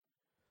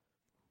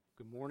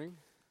Good morning.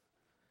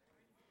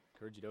 I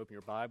encourage you to open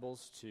your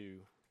Bibles to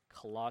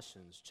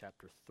Colossians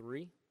chapter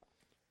 3.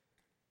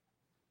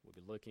 We'll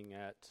be looking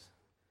at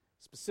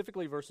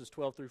specifically verses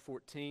 12 through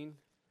 14,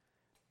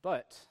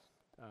 but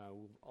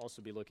we'll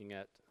also be looking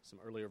at some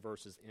earlier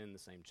verses in the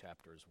same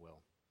chapter as well.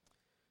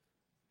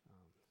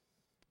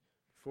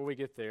 Before we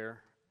get there,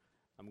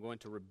 I'm going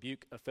to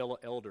rebuke a fellow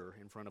elder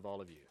in front of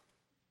all of you.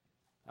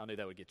 I knew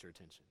that would get your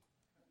attention.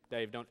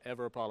 Dave, don't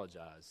ever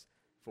apologize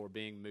for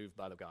being moved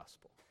by the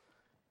gospel.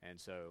 And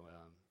so,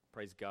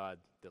 praise God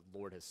that the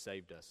Lord has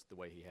saved us the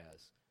way He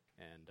has.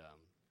 And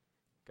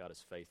God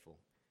is faithful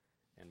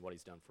in what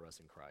He's done for us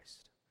in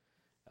Christ.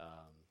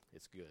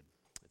 It's good.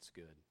 It's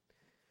good.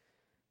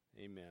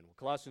 Amen. Well,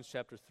 Colossians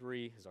chapter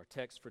 3 is our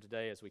text for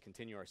today as we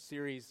continue our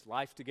series,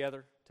 Life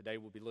Together. Today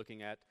we'll be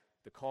looking at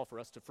the call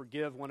for us to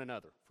forgive one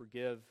another.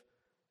 Forgive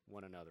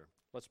one another.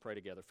 Let's pray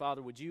together.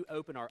 Father, would you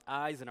open our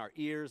eyes and our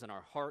ears and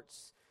our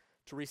hearts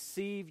to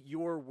receive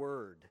your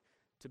word,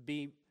 to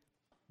be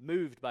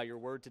moved by your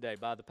word today,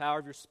 by the power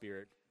of your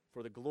Spirit,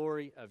 for the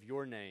glory of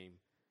your name.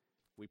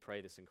 We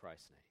pray this in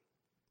Christ's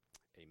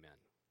name. Amen.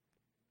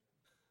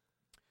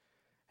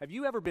 Have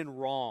you ever been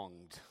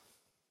wronged?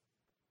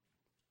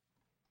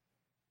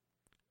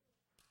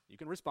 You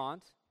can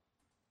respond.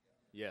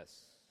 Yes.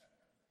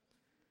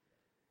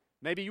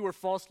 Maybe you were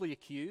falsely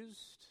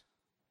accused,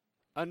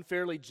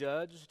 unfairly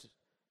judged,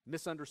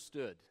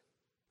 misunderstood.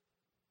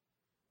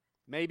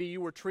 Maybe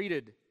you were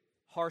treated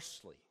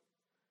harshly.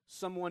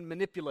 Someone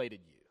manipulated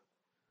you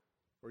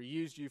or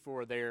used you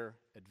for their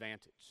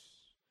advantage.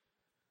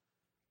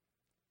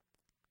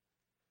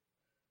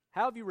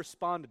 How have you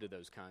responded to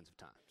those kinds of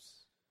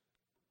times?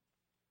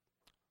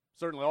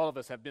 Certainly all of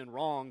us have been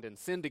wronged and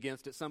sinned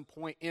against at some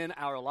point in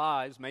our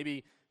lives,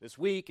 maybe this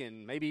week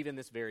and maybe even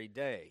this very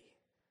day.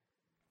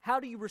 How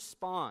do you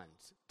respond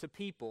to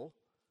people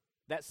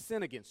that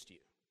sin against you?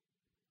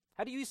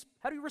 How do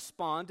you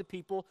respond to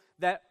people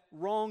that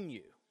wrong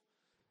you?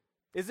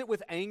 Is it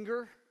with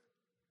anger?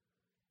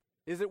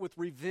 Is it with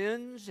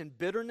revenge and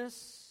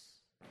bitterness?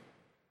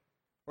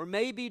 Or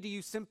maybe do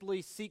you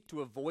simply seek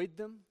to avoid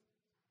them?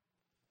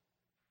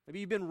 Maybe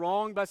you've been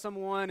wronged by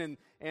someone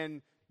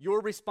and your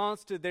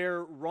response to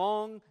their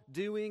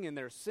wrongdoing and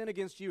their sin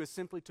against you is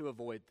simply to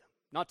avoid them,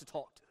 not to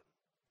talk to them.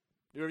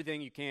 Do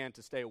everything you can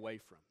to stay away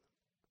from them.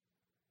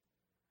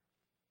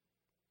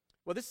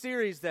 Well, this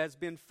series has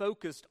been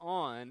focused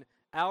on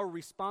our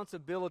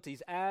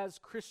responsibilities as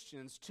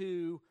Christians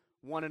to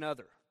one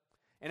another.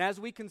 And as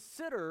we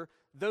consider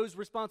those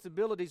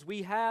responsibilities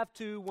we have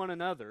to one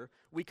another,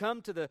 we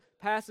come to the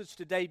passage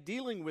today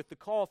dealing with the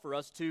call for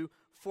us to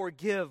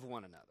forgive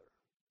one another.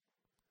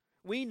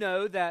 We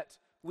know that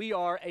we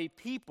are a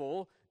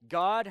people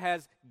God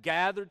has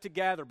gathered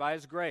together by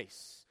His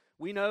grace.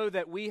 We know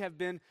that we have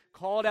been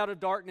called out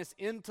of darkness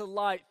into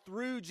light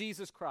through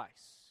Jesus Christ.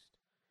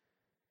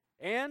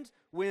 And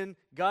when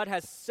God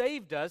has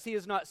saved us, He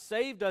has not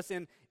saved us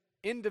in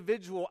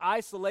individual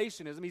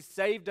isolationism. He's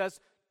saved us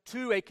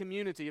to a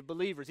community of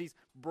believers. He's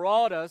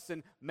brought us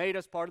and made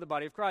us part of the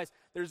body of Christ.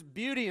 There's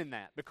beauty in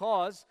that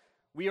because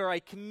we are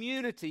a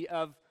community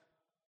of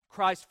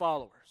Christ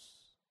followers.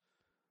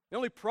 The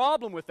only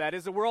problem with that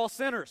is that we're all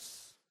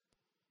sinners.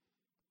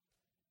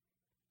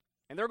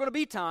 And there are going to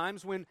be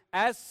times when,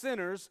 as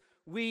sinners,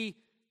 we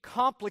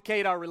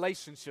complicate our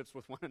relationships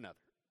with one another.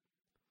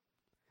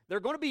 There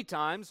are going to be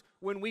times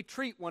when we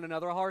treat one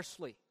another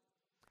harshly.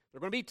 There are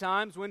going to be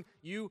times when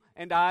you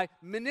and I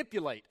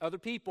manipulate other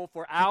people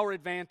for our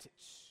advantage.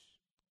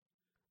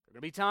 There are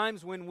going to be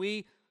times when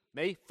we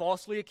may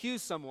falsely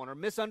accuse someone or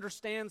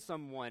misunderstand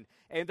someone.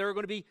 And there are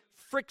going to be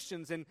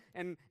frictions and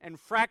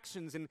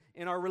fractions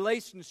in our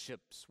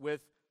relationships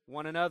with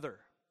one another.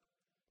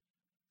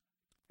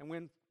 And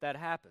when that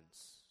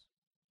happens,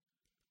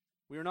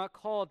 we are not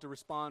called to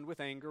respond with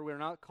anger. We are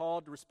not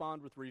called to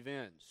respond with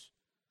revenge.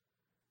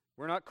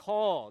 We're not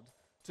called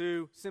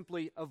to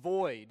simply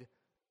avoid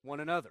one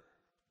another.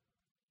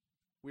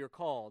 We are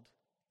called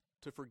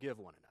to forgive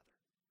one another.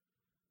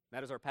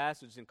 That is our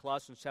passage in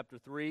Colossians chapter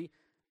 3.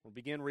 We'll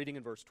begin reading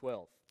in verse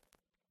 12.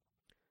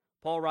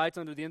 Paul writes,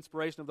 under the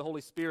inspiration of the Holy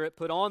Spirit,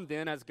 "Put on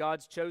then, as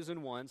God's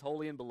chosen ones,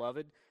 holy and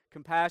beloved,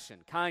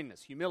 compassion,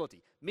 kindness,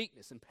 humility,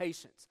 meekness, and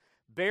patience,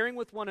 bearing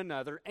with one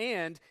another,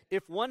 and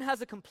if one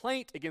has a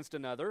complaint against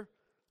another,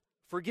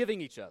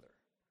 forgiving each other,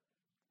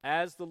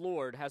 as the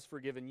Lord has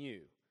forgiven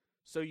you.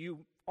 So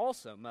you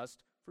also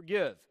must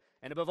forgive.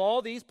 And above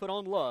all these, put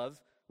on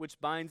love,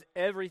 which binds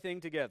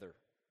everything together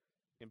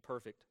in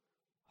perfect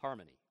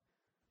harmony."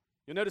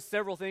 You'll notice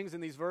several things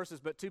in these verses,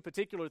 but two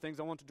particular things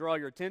I want to draw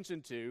your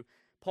attention to.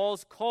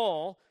 Paul's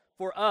call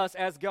for us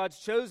as God's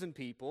chosen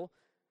people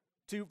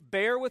to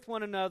bear with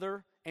one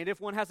another, and if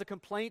one has a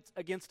complaint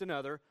against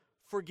another,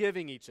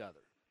 forgiving each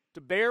other.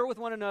 To bear with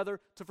one another,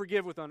 to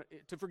forgive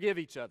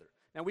each other.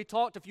 Now, we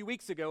talked a few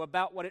weeks ago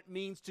about what it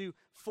means to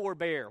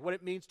forbear, what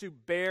it means to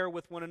bear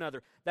with one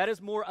another. That is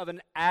more of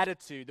an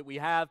attitude that we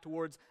have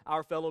towards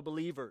our fellow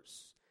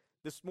believers.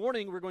 This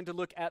morning, we're going to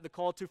look at the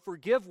call to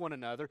forgive one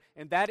another,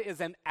 and that is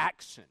an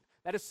action.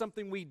 That is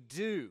something we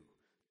do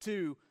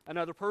to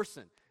another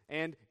person.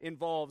 and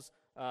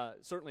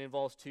certainly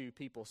involves two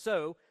people.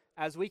 So,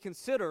 as we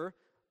consider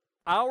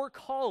our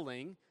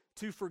calling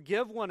to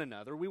forgive one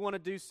another, we want to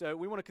do so.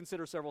 We want to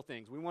consider several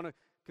things. We want to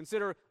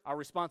consider our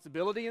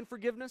responsibility in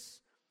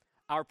forgiveness,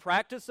 our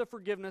practice of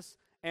forgiveness,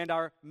 and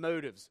our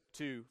motives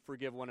to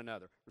forgive one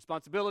another.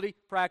 Responsibility,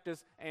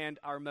 practice, and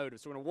our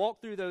motives. So we're going to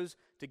walk through those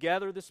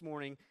together this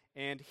morning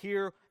and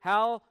hear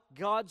how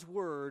God's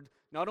Word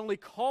not only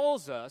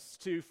calls us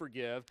to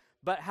forgive,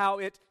 but how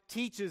it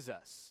teaches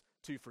us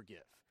to forgive,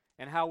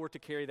 and how we're to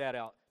carry that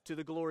out to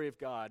the glory of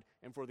God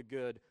and for the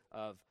good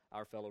of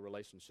our fellow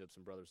relationships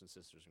and brothers and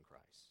sisters in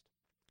Christ.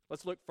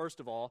 Let's look first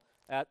of all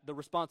at the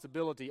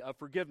responsibility of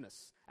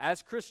forgiveness.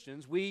 As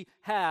Christians, we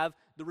have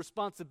the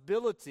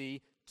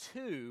responsibility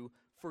to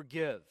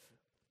forgive.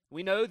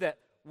 We know that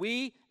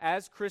we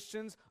as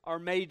Christians are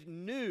made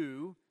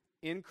new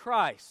in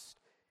Christ.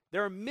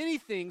 There are many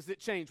things that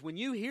change. When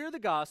you hear the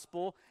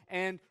gospel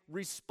and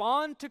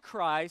respond to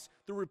Christ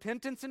through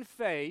repentance and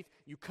faith,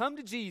 you come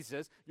to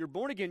Jesus, you're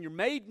born again, you're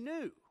made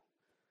new.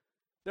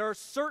 There are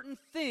certain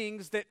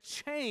things that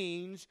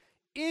change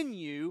in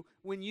you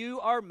when you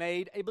are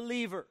made a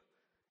believer.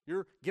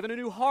 You're given a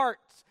new heart,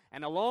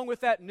 and along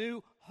with that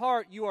new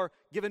heart, you are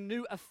given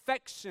new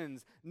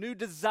affections, new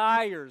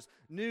desires,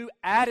 new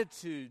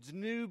attitudes,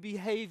 new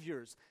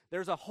behaviors.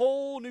 There's a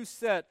whole new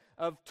set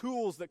of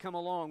tools that come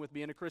along with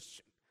being a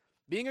Christian.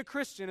 Being a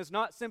Christian is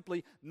not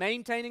simply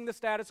maintaining the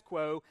status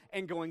quo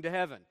and going to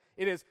heaven.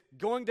 It is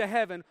going to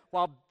heaven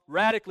while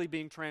radically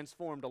being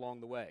transformed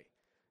along the way.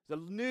 It's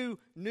a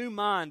new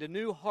mind, a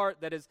new heart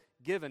that is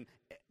given.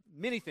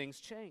 Many things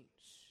change.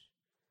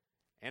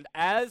 And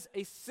as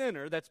a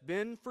sinner that's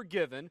been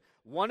forgiven,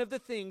 one of the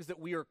things that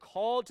we are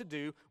called to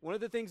do, one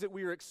of the things that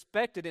we are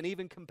expected and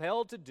even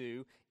compelled to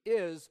do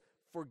is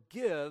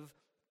forgive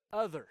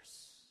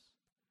others.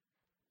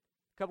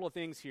 A couple of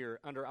things here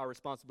under our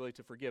responsibility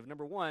to forgive.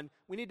 Number one,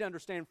 we need to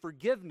understand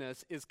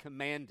forgiveness is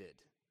commanded.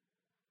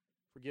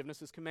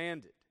 Forgiveness is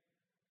commanded.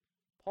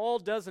 Paul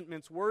doesn't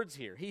mince words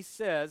here. He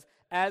says,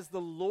 as the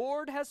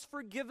Lord has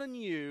forgiven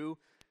you,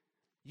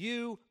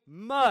 you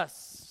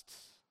must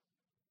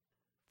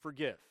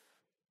forgive.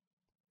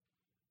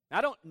 Now,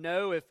 I don't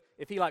know if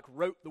he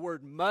wrote the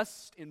word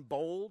must in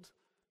bold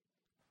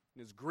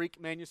in his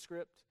Greek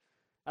manuscript.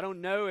 I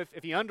don't know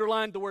if he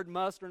underlined the word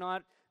must or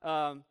not,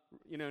 and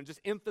just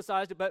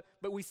emphasized it. But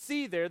we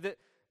see there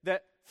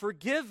that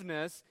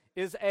forgiveness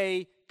is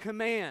a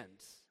command.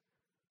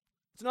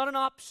 It's not an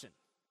option.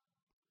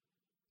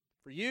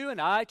 For you and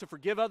I to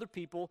forgive other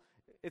people,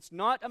 it's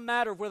not a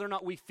matter of whether or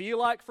not we feel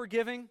like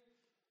forgiving.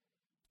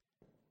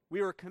 We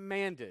are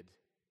commanded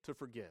to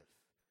forgive.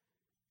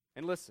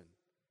 And listen,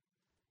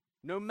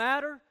 no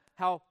matter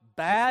how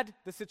bad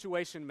the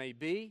situation may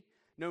be,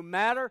 no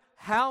matter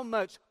how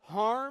much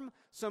harm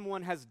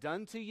someone has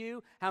done to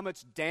you, how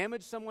much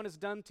damage someone has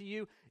done to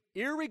you,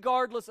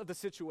 irregardless of the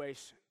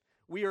situation,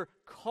 we are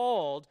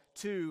called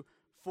to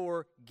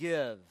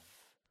forgive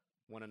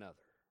one another.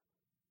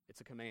 It's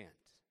a command.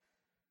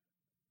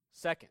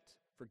 Second,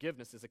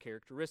 forgiveness is a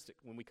characteristic.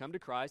 When we come to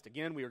Christ,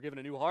 again, we are given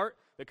a new heart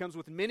that comes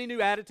with many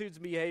new attitudes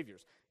and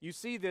behaviors. You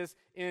see this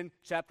in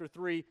chapter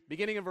 3,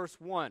 beginning in verse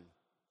 1.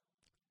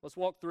 Let's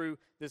walk through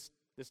this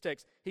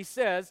text. He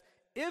says,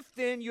 if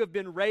then you have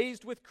been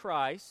raised with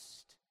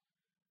Christ,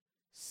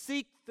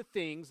 seek the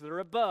things that are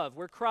above,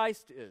 where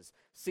Christ is,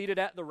 seated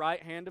at the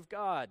right hand of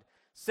God.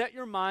 Set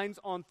your minds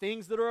on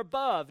things that are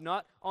above,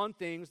 not on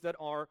things that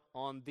are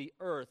on the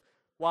earth.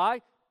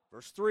 Why?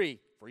 Verse 3,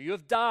 for you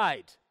have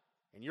died,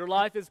 and your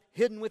life is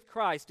hidden with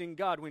Christ in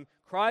God. When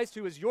Christ,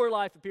 who is your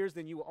life, appears,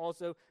 then you will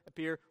also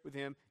appear with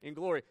him in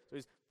glory. So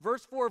he's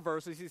verse 4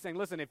 verses, he's saying,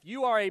 listen, if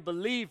you are a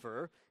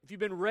believer, if you've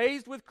been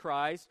raised with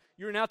Christ,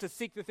 you're now to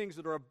seek the things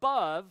that are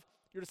above.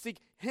 You're to seek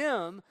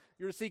him.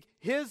 You're to seek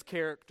his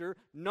character,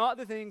 not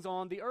the things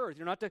on the earth.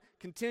 You're not to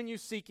continue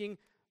seeking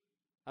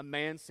a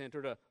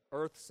man-centered, a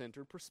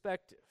earth-centered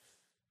perspective.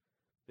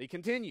 He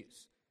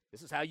continues.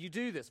 This is how you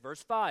do this.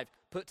 Verse 5,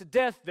 put to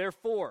death,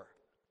 therefore,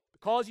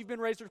 because you've been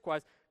raised with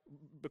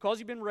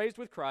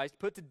Christ,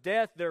 put to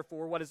death,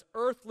 therefore, what is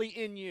earthly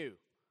in you.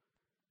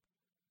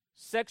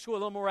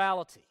 Sexual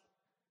immorality,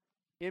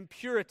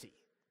 impurity,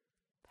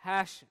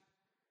 passion,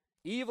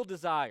 evil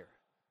desire,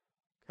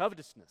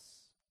 covetousness,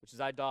 which is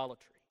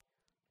idolatry.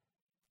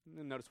 And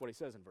then notice what he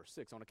says in verse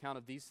 6. On account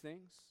of these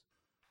things,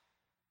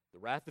 the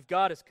wrath of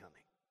God is coming.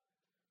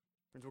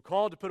 Friends, we're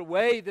called to put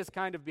away this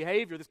kind of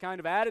behavior, this kind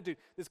of attitude,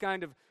 this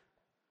kind of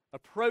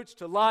approach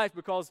to life,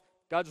 because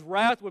God's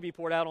wrath will be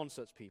poured out on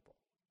such people.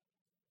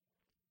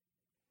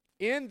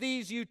 In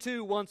these you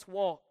too once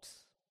walked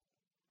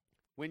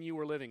when you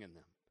were living in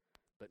them.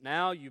 But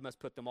now you must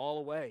put them all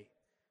away.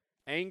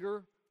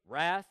 Anger,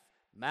 wrath,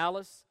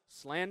 malice,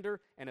 slander,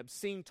 and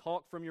obscene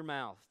talk from your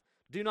mouth.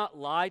 Do not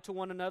lie to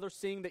one another,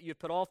 seeing that you have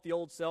put off the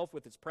old self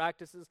with its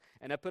practices,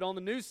 and have put on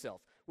the new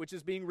self, which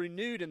is being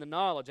renewed in the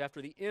knowledge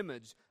after the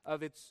image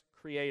of its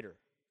Creator.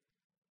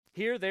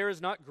 Here there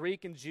is not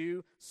Greek and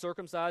Jew,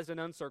 circumcised and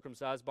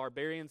uncircumcised,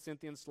 barbarian,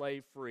 Scythian,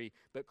 slave, free,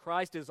 but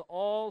Christ is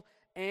all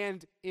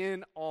and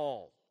in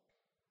all.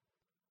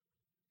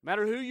 No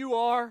matter who you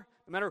are,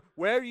 no matter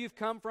where you've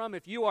come from,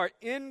 if you are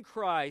in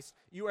Christ,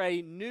 you are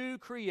a new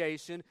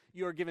creation.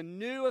 You are given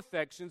new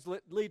affections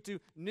that lead to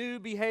new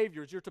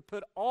behaviors. You're to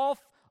put off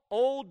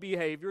old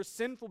behaviors,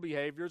 sinful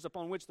behaviors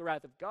upon which the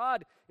wrath of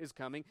God is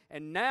coming.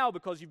 And now,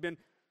 because you've been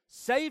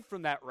saved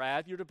from that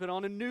wrath, you're to put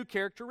on a new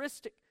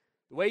characteristic.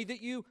 The way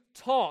that you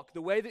talk,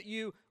 the way that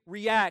you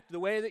react, the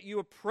way that you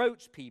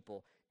approach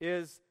people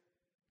is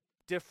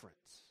different.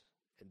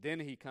 And then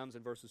he comes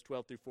in verses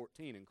 12 through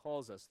 14 and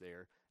calls us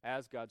there,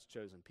 as God's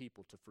chosen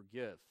people, to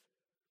forgive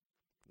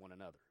one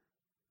another.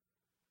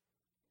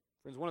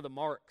 Friends, one of the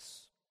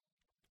marks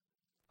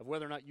of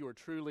whether or not you are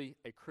truly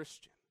a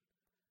Christian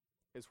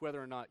is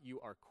whether or not you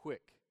are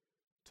quick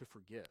to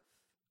forgive.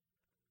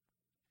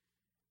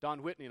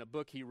 Don Whitney, in a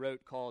book he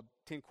wrote called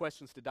 10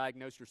 Questions to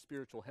Diagnose Your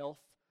Spiritual Health.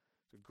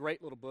 It's a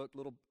great little book,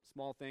 little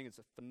small thing. It's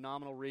a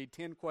phenomenal read.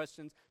 10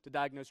 Questions to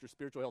Diagnose Your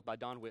Spiritual Health by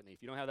Don Whitney.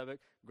 If you don't have that book,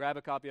 grab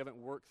a copy of it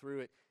and work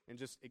through it.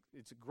 And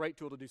it's a great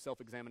tool to do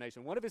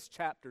self-examination. One of his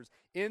chapters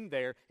in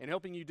there in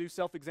helping you do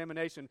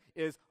self-examination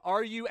is,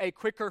 are you a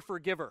quicker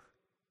forgiver?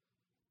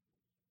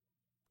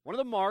 One of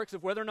the marks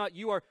of whether or not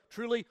you are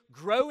truly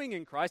growing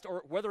in Christ,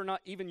 or whether or not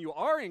even you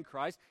are in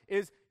Christ,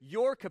 is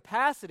your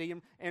capacity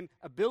and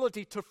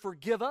ability to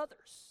forgive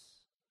others.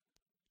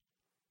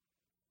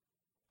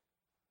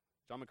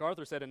 John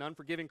MacArthur said, an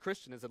unforgiving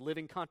Christian is a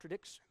living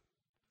contradiction.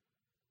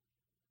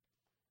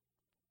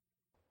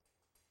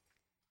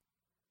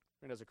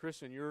 And as a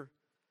Christian, you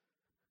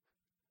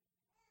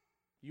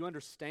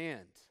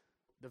understand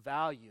the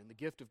value and the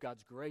gift of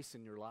God's grace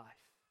in your life.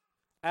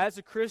 As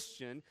a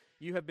Christian,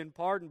 you have been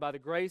pardoned by the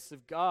grace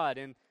of God,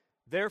 and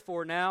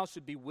therefore now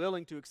should be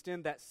willing to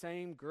extend that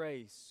same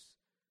grace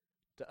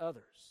to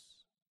others.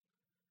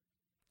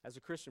 As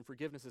a Christian,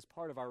 forgiveness is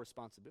part of our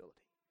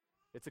responsibility.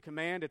 It's a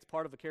command, it's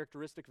part of the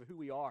characteristic of who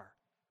we are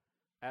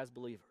as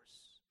believers.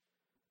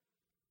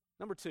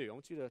 Number two,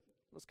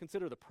 let's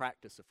consider the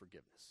practice of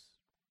forgiveness.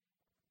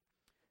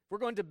 If we're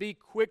going to be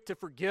quick to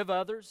forgive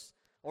others,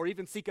 or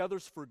even seek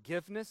others'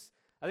 forgiveness,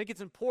 I think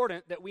it's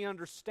important that we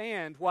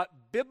understand what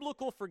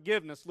biblical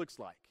forgiveness looks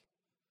like.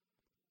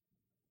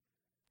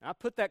 And I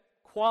put that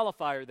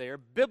qualifier there,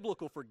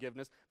 biblical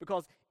forgiveness,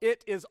 because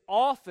it is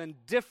often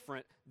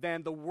different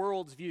than the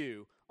world's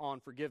view on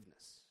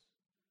forgiveness.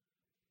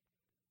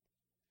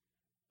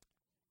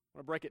 I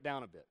want to break it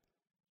down a bit.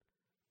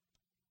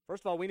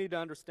 First of all, we need to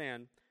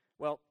understand,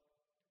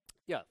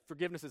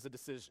 forgiveness is a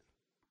decision.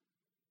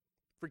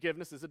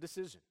 Forgiveness is a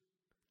decision.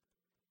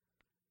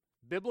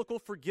 Biblical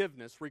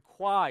forgiveness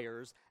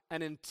requires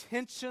an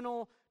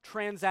intentional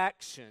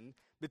transaction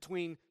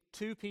between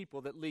two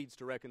people that leads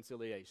to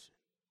reconciliation.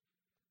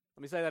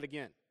 Let me say that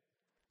again.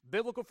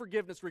 Biblical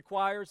forgiveness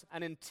requires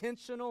an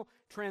intentional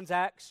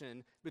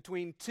transaction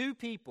between two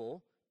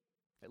people,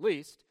 at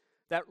least,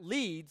 that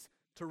leads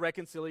to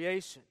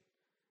reconciliation.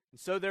 And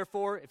so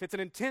therefore, if it's an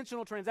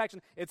intentional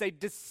transaction, it's a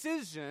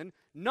decision,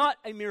 not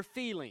a mere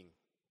feeling.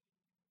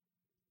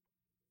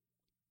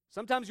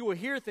 Sometimes you will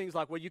hear things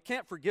like, well, you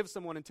can't forgive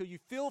someone until you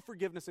feel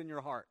forgiveness in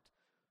your heart.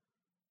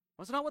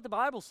 Well, that's not what the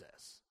Bible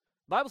says.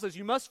 The Bible says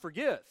you must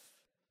forgive.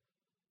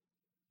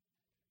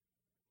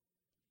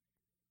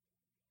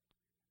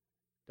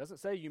 It doesn't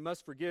say you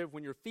must forgive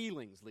when your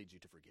feelings lead you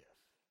to forgive.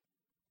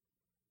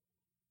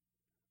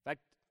 In fact,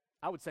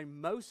 I would say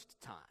most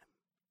time,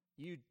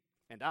 you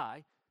and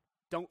I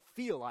don't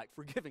feel like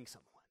forgiving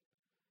someone.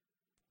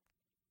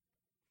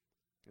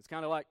 It's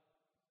kind of like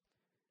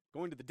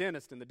going to the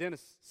dentist and the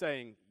dentist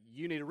saying,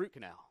 you need a root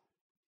canal.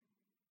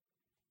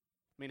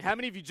 I mean, how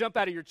many of you jump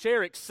out of your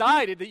chair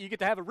excited that you get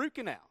to have a root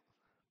canal,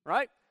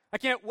 right? I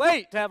can't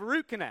wait to have a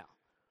root canal.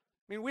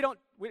 I mean,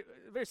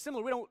 very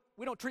similar,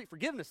 we don't treat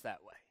forgiveness that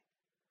way.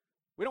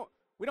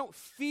 We don't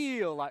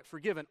feel like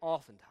forgiven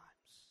oftentimes.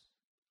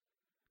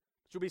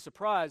 But you'll be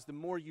surprised, the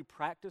more you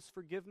practice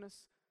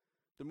forgiveness,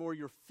 the more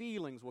your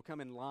feelings will come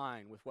in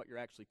line with what you're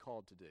actually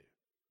called to do.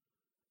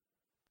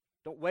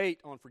 Don't wait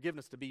on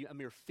forgiveness to be a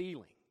mere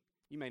feeling.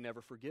 You may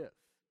never forgive.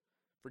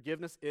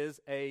 Forgiveness is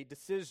a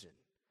decision.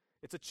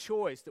 It's a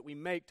choice that we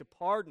make to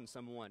pardon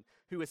someone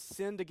who has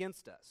sinned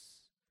against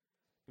us.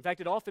 In fact,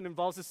 it often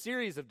involves a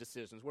series of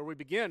decisions where we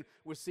begin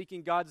with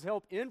seeking God's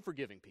help in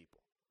forgiving people.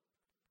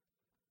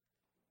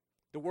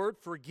 The word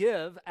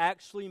forgive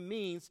actually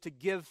means to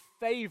give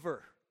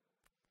favor.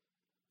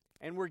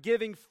 And we're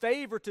giving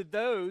favor to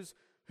those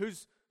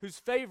whose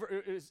favor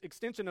is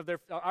extension of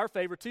our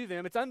favor to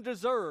them. It's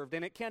undeserved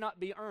and it cannot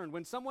be earned.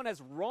 When someone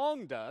has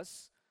wronged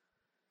us,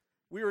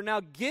 we are now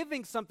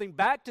giving something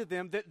back to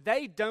them that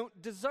they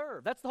don't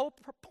deserve. That's the whole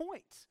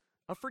point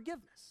of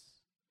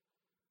forgiveness.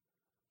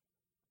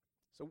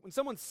 So when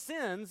someone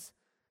sins,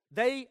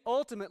 they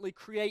ultimately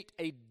create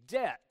a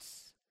debt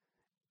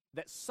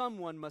that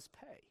someone must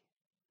pay.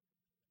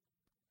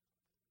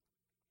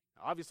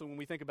 Now, obviously, when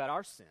we think about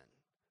our sin,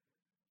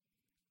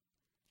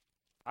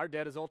 our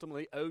debt is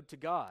ultimately owed to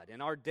God,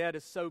 and our debt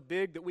is so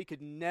big that we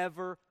could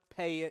never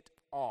pay it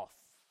off.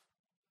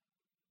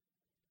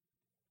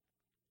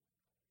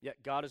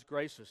 Yet God has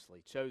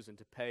graciously chosen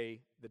to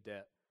pay the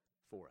debt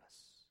for us.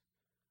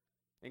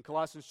 In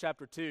Colossians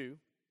chapter 2,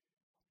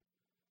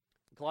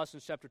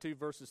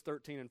 verses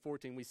 13 and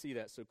 14, we see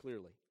that so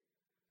clearly.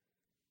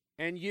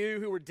 And you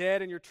who were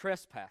dead in your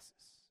trespasses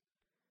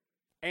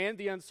and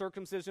the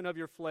uncircumcision of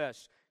your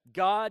flesh,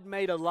 God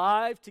made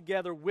alive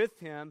together with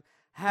him,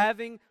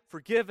 having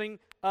forgiven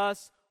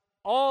us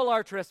all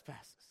our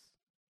trespasses,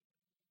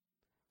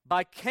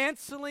 by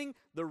canceling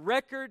the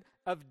record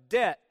of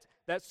debt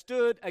that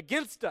stood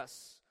against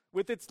us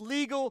with its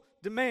legal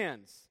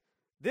demands.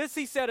 This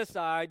he set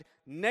aside,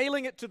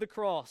 nailing it to the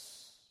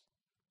cross.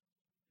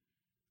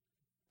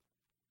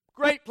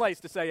 Great place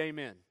to say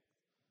amen.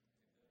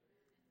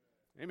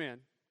 Amen.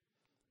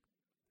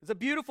 It's a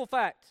beautiful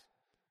fact.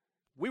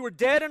 We were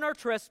dead in our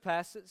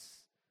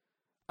trespasses,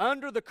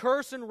 under the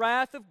curse and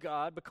wrath of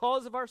God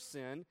because of our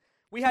sin.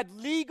 We had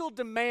legal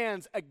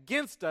demands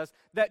against us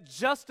that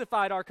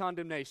justified our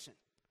condemnation.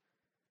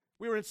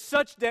 We were in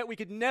such debt we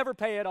could never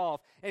pay it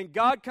off. And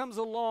God comes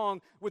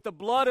along with the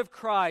blood of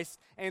Christ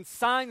and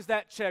signs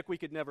that check we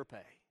could never pay.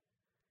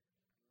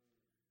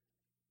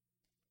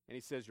 And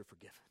he says, you're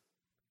forgiven.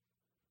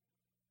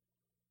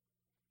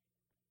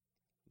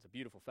 It's a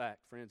beautiful fact.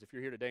 Friends, if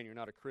you're here today and you're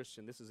not a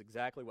Christian, this is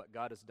exactly what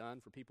God has done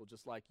for people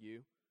just like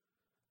you.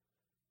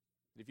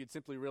 If you'd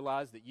simply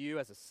realize that you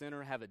as a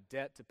sinner have a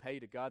debt to pay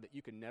to God that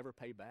you can never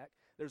pay back,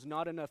 there's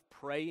not enough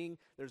praying,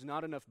 there's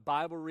not enough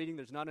Bible reading,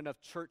 there's not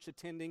enough church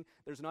attending,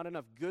 there's not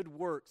enough good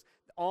works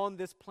on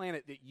this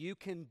planet that you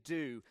can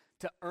do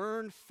to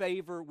earn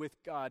favor with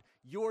God.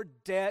 Your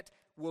debt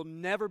will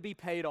never be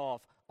paid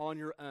off on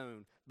your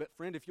own. But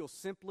friend, if you'll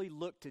simply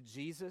look to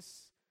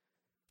Jesus,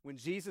 when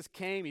Jesus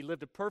came, he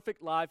lived a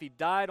perfect life. He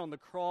died on the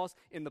cross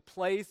in the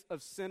place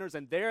of sinners.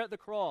 And there at the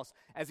cross,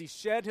 as he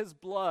shed his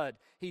blood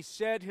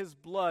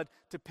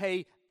to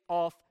pay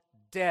off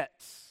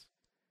debts.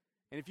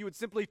 And if you would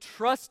simply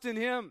trust in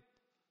him,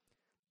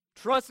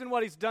 trust in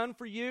what he's done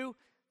for you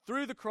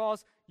through the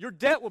cross, your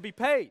debt will be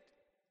paid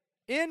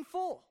in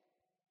full,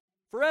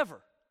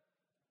 forever.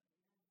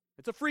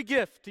 It's a free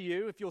gift to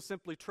you if you'll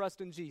simply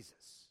trust in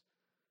Jesus.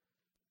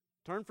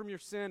 Turn from your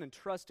sin and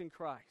trust in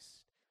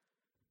Christ.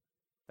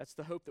 That's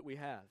the hope that we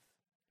have.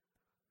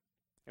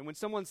 And when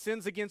someone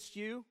sins against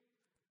you,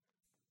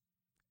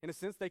 in a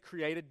sense, they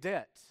create a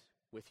debt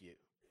with you.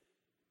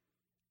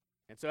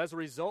 And so as a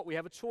result, we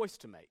have a choice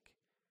to make.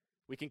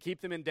 We can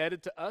keep them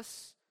indebted to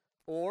us,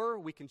 or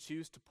we can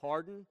choose to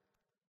pardon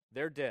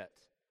their debt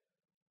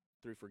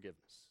through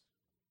forgiveness.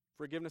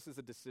 Forgiveness is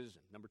a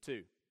decision. Number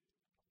 2,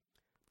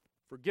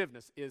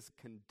 forgiveness is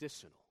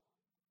conditional.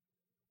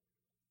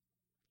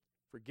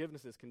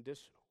 Forgiveness is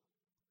conditional.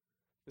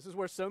 This is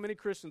where so many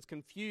Christians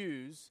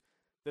confuse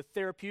the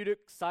therapeutic,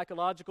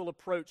 psychological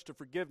approach to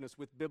forgiveness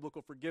with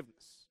biblical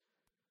forgiveness.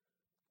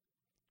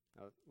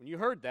 Now, when you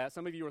heard that,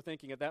 some of you were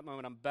thinking at that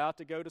moment, I'm about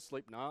to go to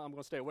sleep. No, I'm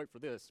going to stay awake for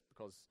this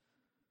because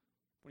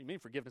what do you mean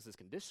forgiveness is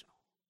conditional?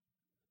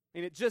 I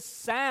mean, it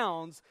just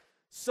sounds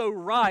so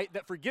right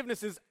that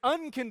forgiveness is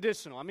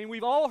unconditional. I mean,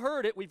 we've all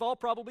heard it. We've all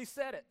probably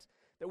said it,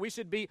 that we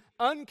should be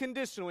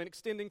unconditional in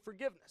extending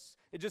forgiveness.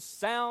 It just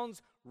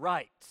sounds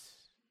right.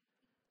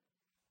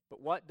 But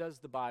what does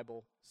the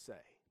Bible say?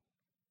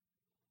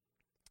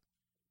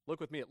 Look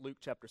with me at Luke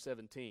chapter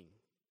 17,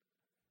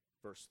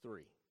 verse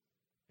 3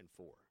 and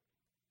 4.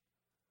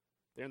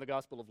 There in the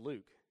Gospel of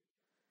Luke,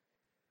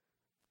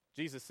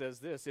 Jesus says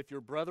this, if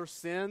your brother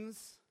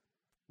sins,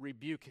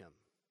 rebuke him.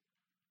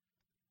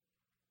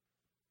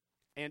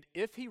 And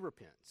if he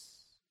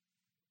repents,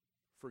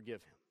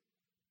 forgive him.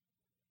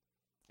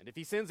 And if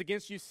he sins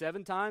against you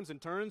 7 times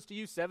and turns to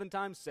you 7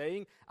 times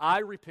saying, I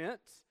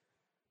repent,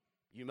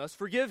 you must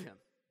forgive him.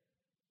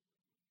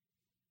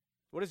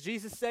 What is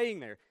Jesus saying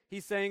there?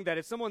 He's saying that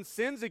if someone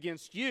sins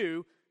against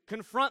you,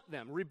 confront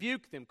them,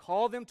 rebuke them,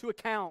 call them to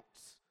account.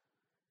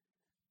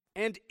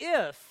 And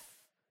if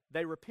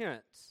they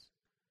repent,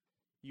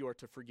 you are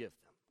to forgive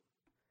them.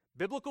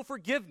 Biblical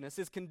forgiveness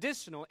is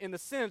conditional in the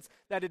sense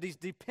that it is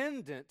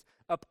dependent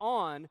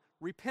upon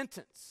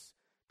repentance.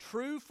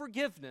 True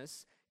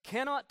forgiveness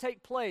cannot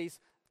take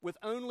place with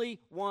only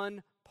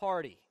one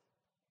party.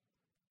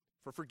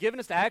 For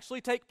forgiveness to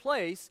actually take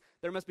place,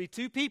 there must be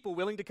 2 people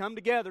willing to come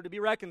together to be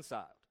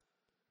reconciled.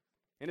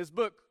 In this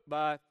book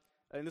by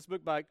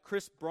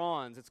Chris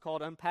Bronze, it's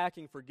called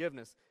Unpacking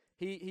Forgiveness.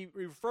 He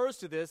refers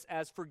to this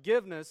as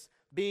forgiveness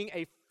being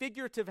a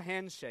figurative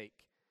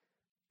handshake.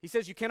 He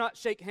says you cannot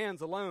shake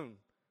hands alone.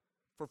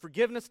 For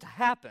forgiveness to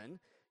happen,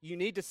 you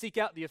need to seek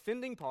out the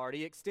offending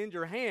party, extend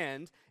your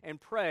hand, and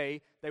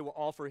pray they will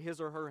offer his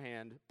or her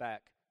hand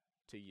back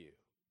to you.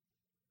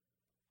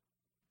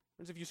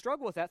 Friends, if you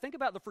struggle with that, think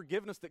about the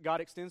forgiveness that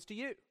God extends to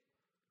you.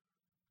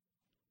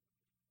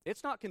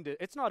 It's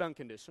not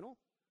unconditional.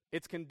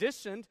 It's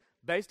conditioned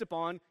based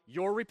upon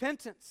your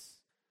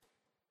repentance.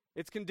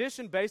 It's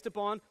conditioned based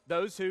upon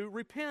those who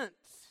repent.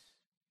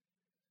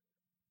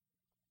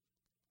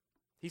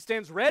 He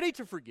stands ready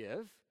to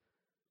forgive,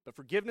 but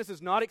forgiveness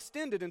is not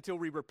extended until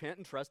we repent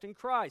and trust in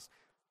Christ.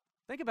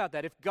 Think about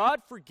that. If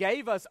God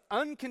forgave us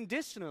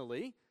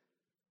unconditionally,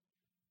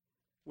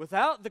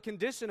 without the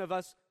condition of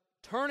us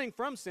turning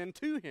from sin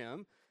to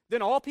him,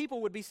 then all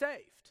people would be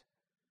saved.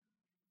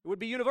 It would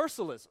be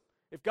universalism.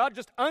 If God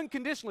just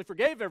unconditionally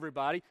forgave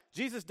everybody,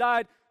 Jesus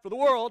died for the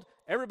world,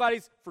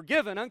 everybody's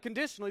forgiven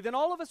unconditionally, then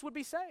all of us would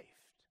be saved.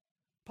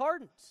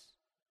 Pardons.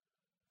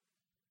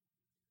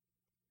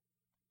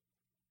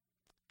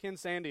 Ken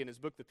Sande, in his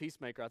book, The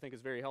Peacemaker, I think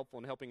is very helpful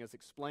in helping us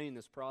explain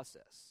this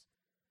process.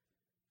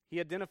 He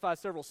identifies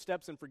several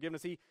steps in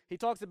forgiveness. He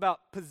talks about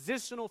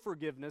positional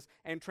forgiveness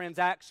and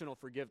transactional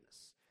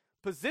forgiveness.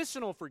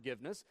 Positional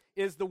forgiveness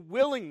is the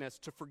willingness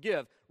to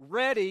forgive,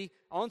 ready,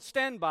 on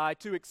standby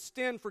to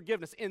extend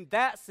forgiveness. In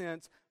that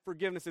sense,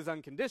 forgiveness is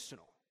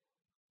unconditional.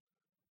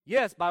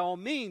 Yes, by all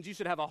means, you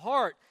should have a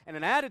heart and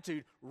an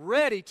attitude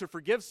ready to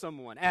forgive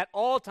someone at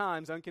all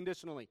times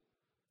unconditionally.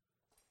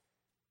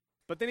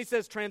 But then he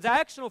says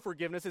transactional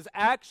forgiveness is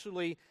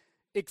actually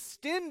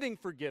extending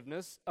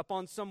forgiveness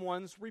upon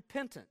someone's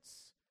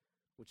repentance,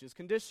 which is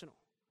conditional.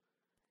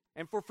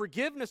 And for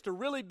forgiveness to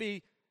really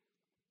be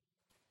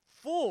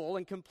full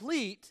and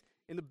complete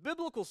in the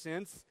biblical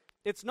sense,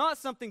 it's not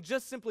something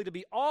just simply to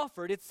be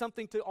offered, it's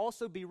something to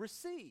also be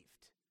received.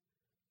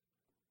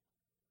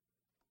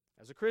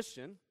 As a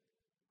Christian,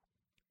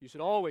 you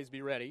should always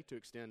be ready to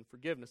extend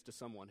forgiveness to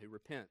someone who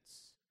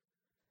repents.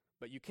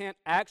 But you can't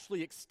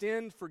actually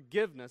extend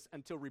forgiveness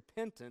until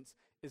repentance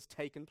is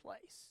taken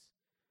place.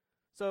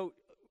 So,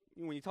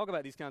 when you talk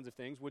about these kinds of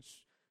things,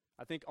 which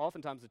I think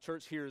oftentimes the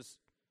church hears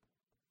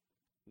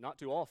not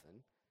too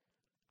often,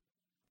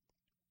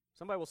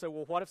 somebody will say,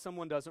 well, what if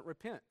someone doesn't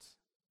repent?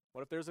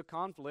 What if there's a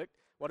conflict?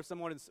 What if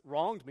someone has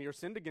wronged me or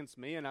sinned against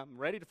me and I'm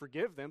ready to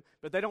forgive them,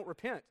 but they don't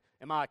repent?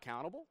 Am I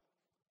accountable?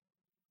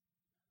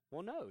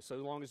 Well, no, so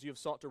long as you have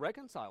sought to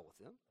reconcile with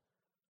them.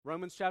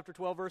 Romans chapter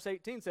 12, verse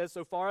 18 says,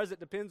 so far as it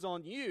depends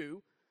on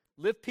you,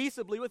 live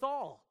peaceably with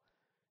all.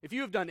 If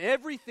you have done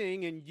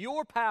everything in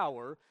your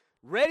power,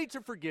 ready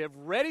to forgive,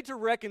 ready to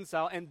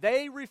reconcile, and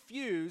they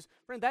refuse,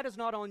 friend, that is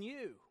not on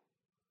you.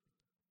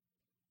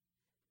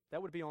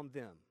 That would be on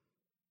them.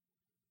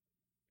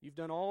 You've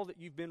done all that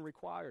you've been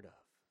required of.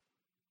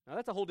 Now,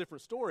 that's a whole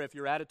different story if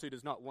your attitude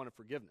is not one of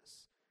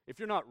forgiveness. If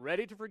you're not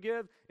ready to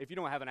forgive, if you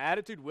don't have an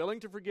attitude willing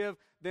to forgive,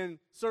 then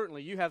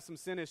certainly you have some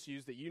sin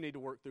issues that you need to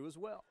work through as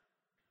well.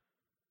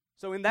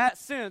 So in that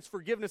sense,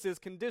 forgiveness is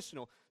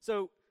conditional.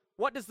 So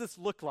what does this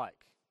look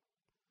like?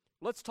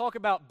 Let's talk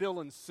about Bill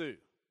and Sue.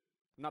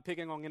 I'm not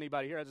picking on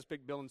anybody here. I just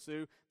picked Bill and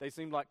Sue. They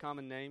seemed like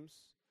common names.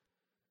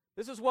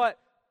 This is what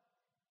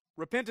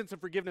repentance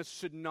and forgiveness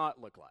should not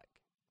look like.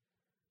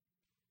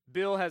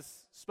 Bill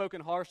has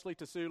spoken harshly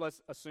to Sue.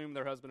 Let's assume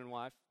they're husband and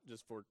wife,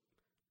 just for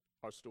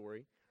our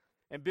story.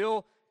 And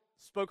Bill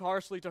spoke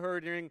harshly to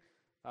her during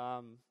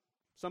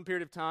some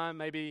period of time.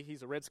 Maybe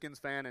he's a Redskins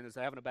fan and is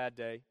having a bad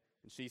day,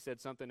 and she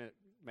said something that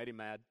made him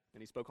mad,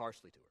 and he spoke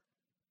harshly to her,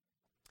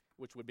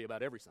 which would be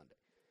about every Sunday.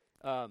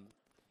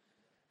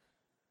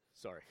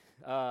 Sorry.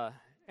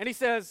 And he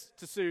says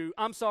to Sue,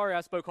 I'm sorry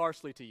I spoke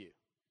harshly to you.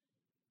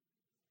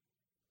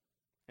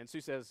 And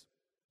Sue says,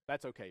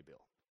 that's okay,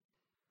 Bill.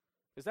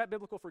 Is that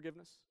biblical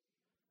forgiveness?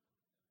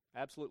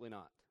 Absolutely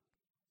not.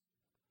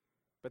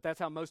 But that's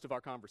how most of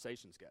our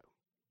conversations go.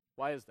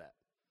 Why is that?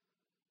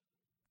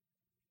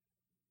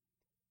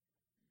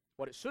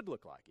 What it should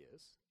look like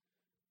is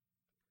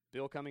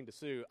Bill coming to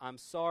Sue, I'm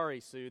sorry,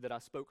 Sue, that I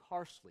spoke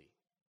harshly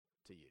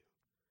to you.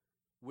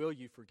 Will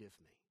you forgive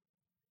me?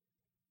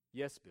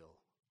 Yes, Bill,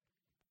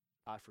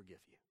 I forgive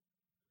you.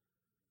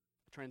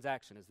 A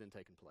transaction has then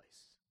taken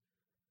place.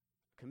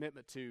 A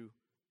commitment to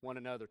one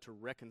another to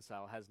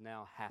reconcile has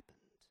now happened.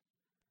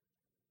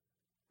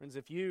 Friends,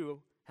 if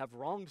you have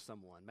wronged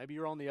someone, maybe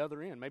you're on the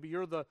other end, maybe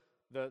you're the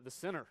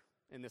sinner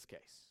in this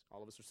case.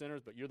 All of us are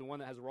sinners, but you're the one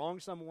that has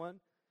wronged someone.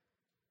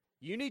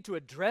 You need to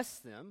address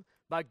them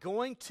by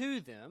going to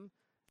them,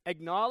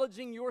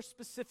 acknowledging your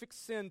specific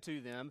sin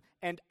to them,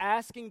 and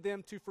asking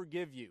them to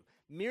forgive you.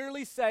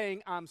 Merely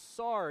saying, I'm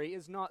sorry,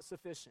 is not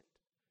sufficient.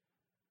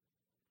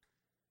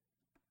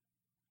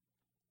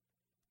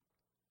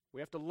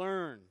 We have to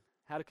learn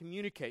how to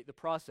communicate the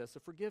process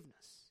of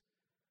forgiveness.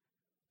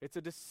 It's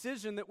a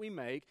decision that we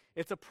make.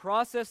 It's a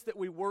process that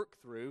we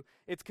work through.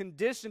 It's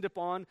conditioned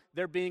upon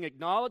there being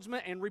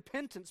acknowledgement and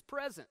repentance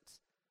present.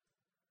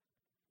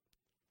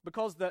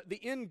 Because the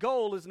end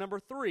goal is number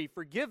 3.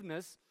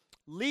 Forgiveness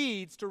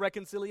leads to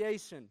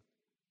reconciliation.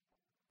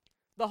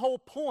 The whole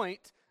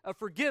point of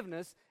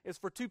forgiveness is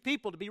for two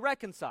people to be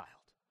reconciled.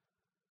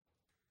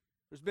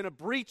 There's been a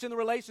breach in the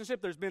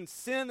relationship. There's been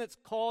sin that's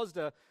caused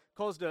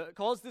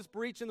this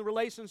breach in the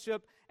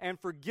relationship, and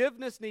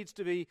forgiveness needs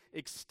to be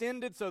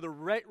extended so the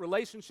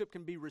relationship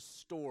can be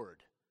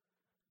restored.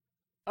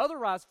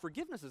 Otherwise,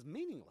 forgiveness is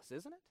meaningless,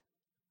 isn't it?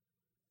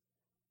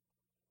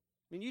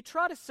 I mean, you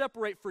try to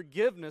separate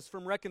forgiveness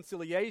from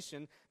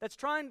reconciliation, that's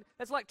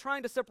like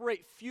trying to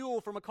separate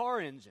fuel from a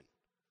car engine.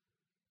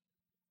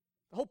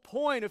 The whole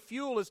point of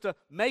fuel is to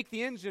make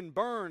the engine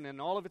burn in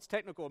all of its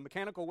technical and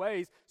mechanical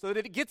ways so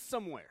that it gets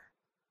somewhere.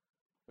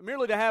 But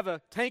merely to have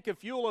a tank of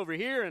fuel over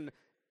here and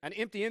an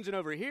empty engine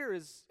over here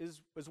is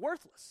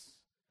worthless.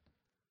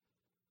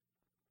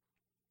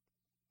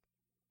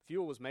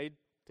 Fuel was made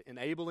to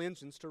enable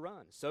engines to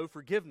run. So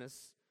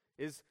forgiveness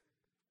is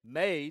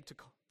made to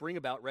bring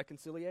about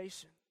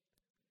reconciliation.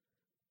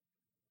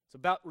 It's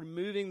about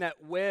removing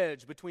that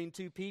wedge between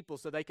two people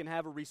so they can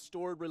have a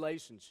restored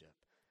relationship.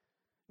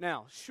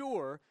 Now,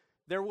 sure,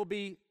 there will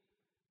be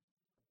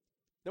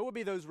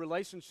those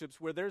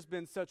relationships where there's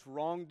been such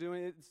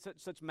wrongdoing,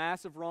 such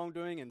massive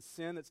wrongdoing and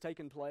sin that's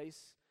taken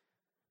place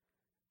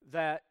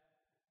that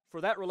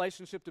for that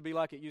relationship to be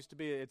like it used to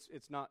be,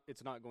 it's not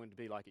going to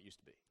be like it used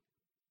to be.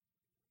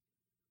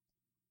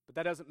 But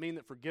that doesn't mean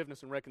that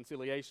forgiveness and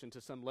reconciliation to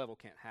some level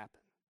can't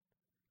happen.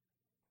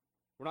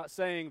 We're not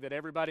saying that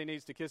everybody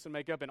needs to kiss and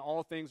make up and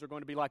all things are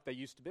going to be like they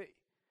used to be.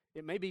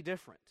 It may be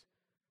different.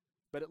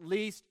 But at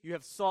least you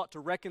have sought to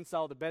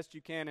reconcile the best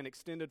you can and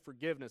extended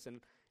forgiveness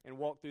and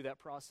walk through that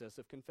process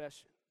of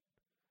confession.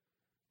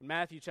 In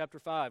Matthew chapter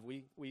 5,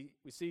 we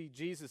see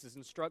Jesus'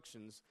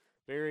 instructions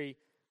very,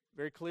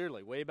 very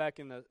clearly, way back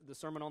in the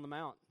Sermon on the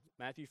Mount.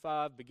 Matthew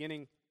 5,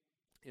 beginning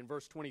in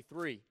verse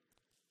 23.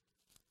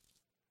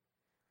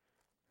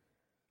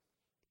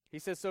 He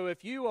says, "So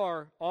if you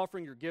are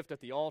offering your gift at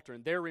the altar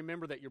and there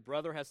remember that your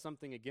brother has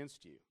something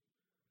against you,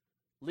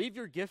 leave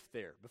your gift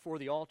there before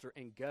the altar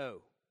and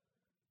go.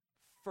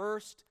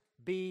 First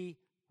be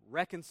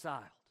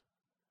reconciled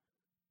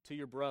to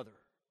your brother,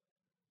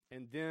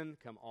 and then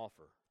come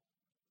offer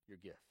your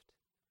gift."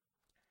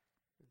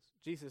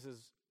 Jesus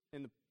is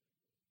in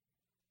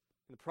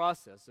the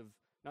process of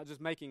not just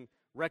making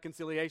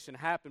reconciliation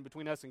happen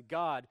between us and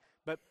God,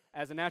 but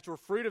as a natural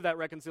fruit of that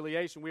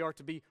reconciliation, we are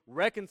to be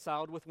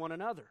reconciled with one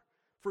another.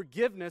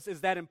 Forgiveness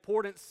is that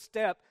important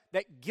step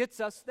that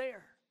gets us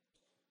there.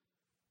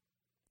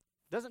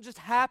 It doesn't just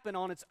happen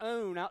on its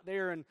own out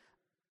there in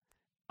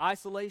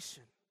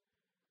isolation.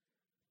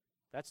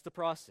 That's the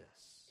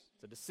process.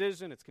 It's a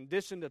decision, it's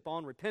conditioned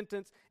upon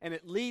repentance, and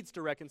it leads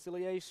to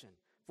reconciliation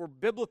for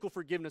biblical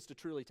forgiveness to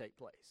truly take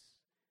place.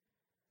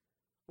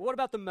 But what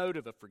about the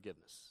motive of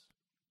forgiveness?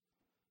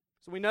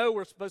 So we know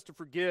we're supposed to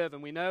forgive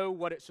and we know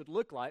what it should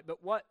look like,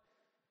 but what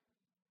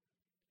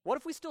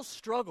if we still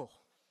struggle?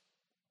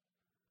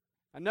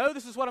 I know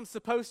this is what I'm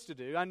supposed to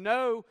do. I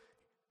know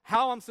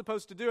how I'm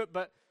supposed to do it,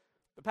 but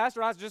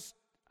Pastor,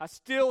 I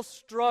still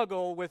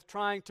struggle with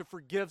trying to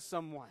forgive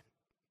someone.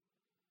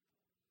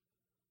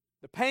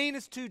 The pain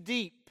is too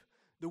deep.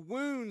 The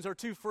wounds are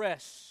too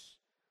fresh.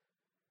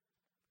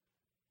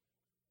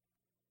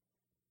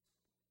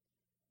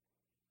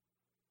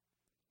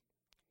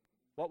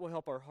 What will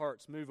help our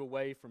hearts move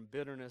away from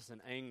bitterness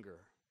and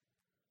anger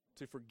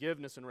to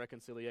forgiveness and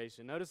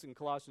reconciliation? Notice in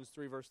Colossians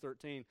 3, verse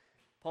 13,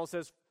 Paul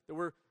says that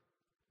we're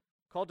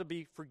called to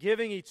be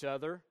forgiving each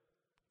other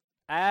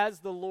as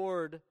the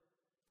Lord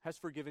has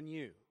forgiven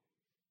you.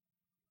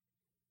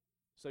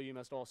 So you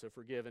must also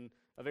forgive. In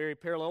a very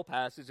parallel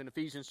passage in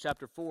Ephesians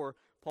chapter 4,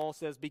 Paul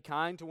says, "Be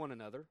kind to one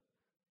another,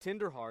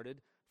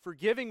 tenderhearted,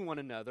 forgiving one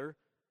another,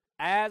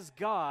 as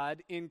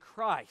God in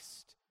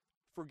Christ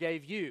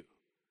forgave you."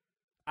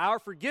 Our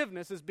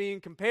forgiveness is being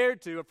compared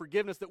to a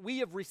forgiveness that we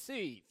have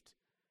received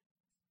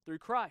through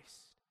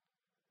Christ.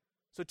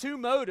 So two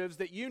motives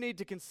that you need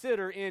to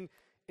consider in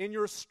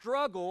your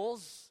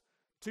struggles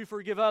to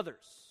forgive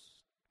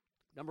others.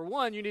 Number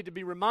one, you need to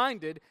be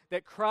reminded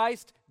that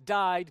Christ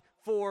died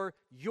for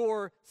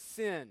your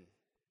sin.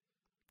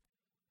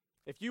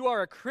 If you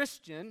are a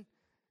Christian,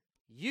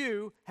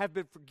 you have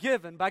been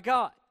forgiven by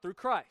God through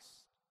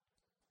Christ.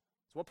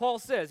 That's what Paul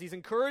says. He's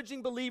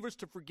encouraging believers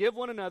to forgive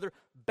one another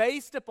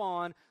based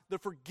upon the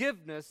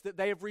forgiveness that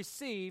they have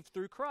received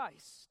through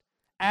Christ,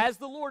 as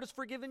the Lord has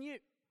forgiven you.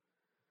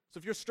 So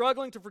if you're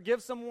struggling to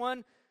forgive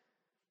someone,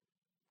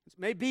 it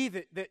may be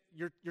that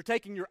you're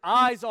taking your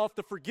eyes off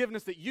the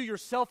forgiveness that you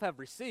yourself have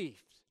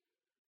received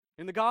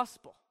in the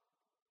gospel.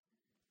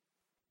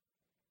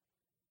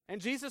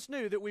 And Jesus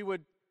knew that we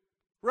would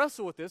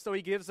wrestle with this, so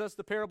he gives us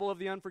the parable of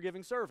the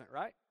unforgiving servant,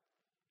 right?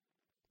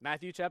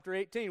 Matthew chapter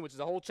 18, which is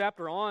a whole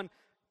chapter on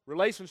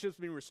relationships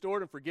being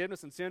restored and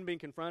forgiveness and sin being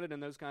confronted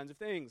and those kinds of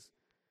things.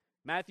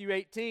 Matthew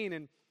 18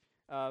 and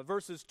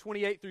verses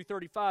 28 through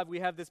 35, we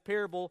have this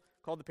parable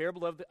called the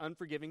parable of the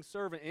unforgiving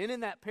servant. And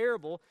in that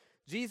parable,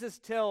 Jesus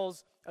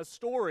tells a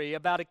story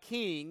about a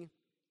king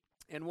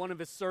and one of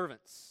his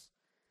servants.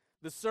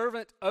 The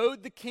servant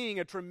owed the king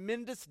a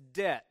tremendous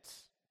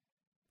debt,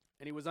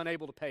 and he was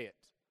unable to pay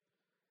it.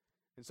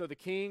 And so the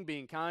king,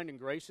 being kind and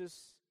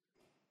gracious,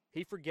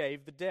 he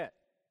forgave the debt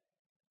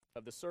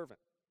of the servant.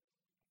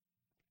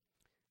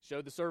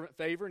 Showed the servant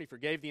favor, and he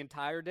forgave the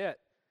entire debt.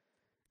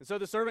 And so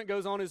the servant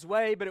goes on his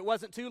way, but it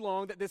wasn't too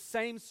long that this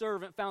same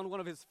servant found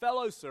one of his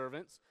fellow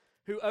servants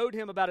who owed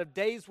him about a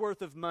day's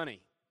worth of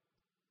money.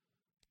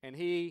 And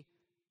he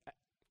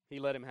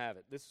let him have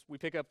it. This we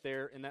pick up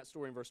there in that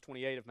story in verse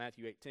 28 of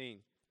Matthew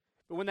 18.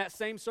 But when that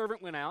same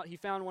servant went out, he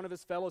found one of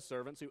his fellow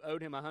servants who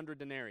owed him 100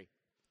 denarii.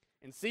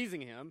 And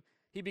seizing him,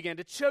 he began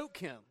to choke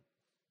him.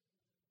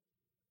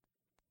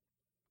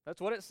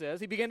 That's what it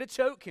says. He began to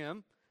choke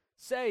him,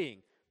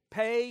 saying,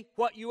 "Pay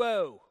what you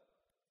owe."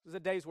 This is a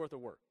day's worth of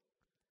work.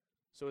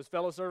 So his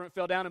fellow servant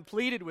fell down and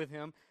pleaded with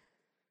him,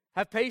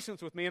 "Have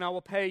patience with me and I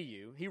will pay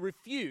you." He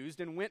refused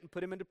and went and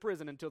put him into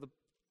prison until the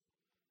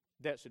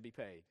debt should be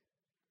paid.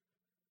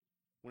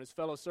 When his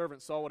fellow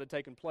servants saw what had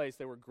taken place,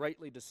 they were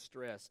greatly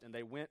distressed, and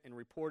they went and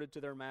reported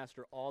to their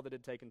master all that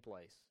had taken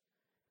place.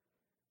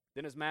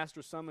 Then his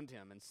master summoned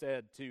him and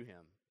said to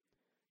him,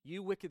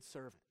 "You wicked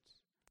servant,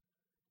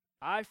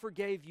 I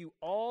forgave you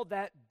all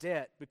that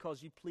debt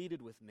because you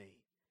pleaded with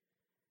me.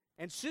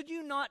 And should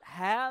you not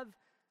have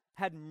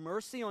had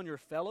mercy on your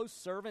fellow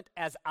servant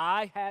as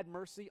I had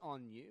mercy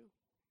on you?"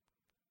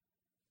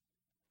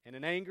 And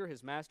in anger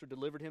his master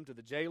delivered him to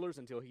the jailers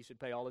until he should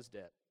pay all his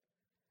debt.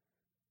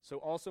 So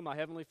also my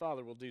heavenly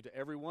Father will do to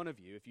every one of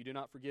you if you do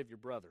not forgive your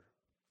brother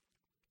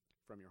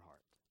from your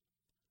heart.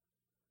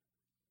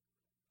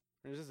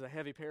 And this is a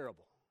heavy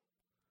parable.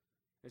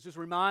 It's just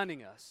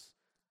reminding us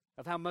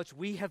of how much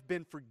we have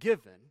been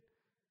forgiven.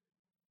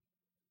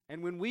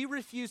 And when we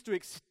refuse to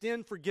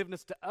extend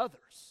forgiveness to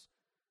others,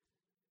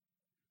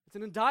 it's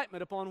an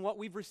indictment upon what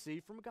we've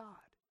received from God.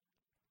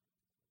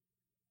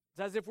 It's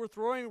as if we're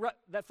throwing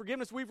that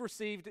forgiveness we've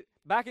received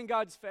back in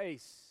God's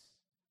face.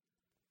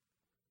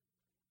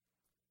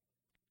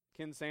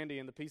 Ken Sande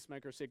in The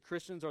Peacemaker said,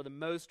 "Christians are the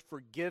most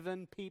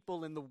forgiven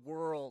people in the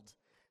world.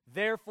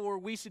 Therefore,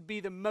 we should be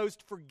the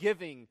most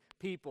forgiving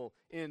people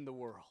in the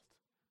world."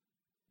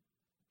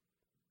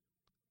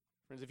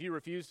 Friends, if you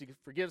refuse to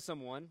forgive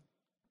someone,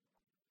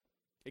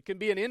 it can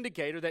be an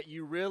indicator that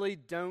you really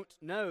don't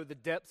know the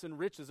depths and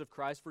riches of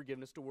Christ's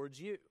forgiveness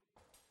towards you.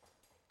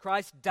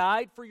 Christ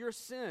died for your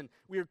sin.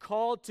 We are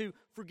called to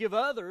forgive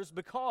others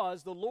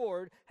because the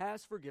Lord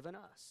has forgiven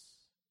us.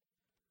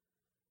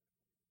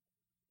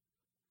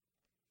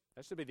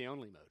 That should be the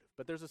only motive.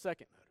 But there's a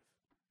second motive.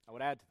 I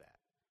would add to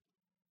that.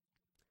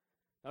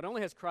 Not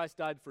only has Christ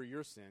died for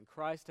your sin,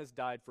 Christ has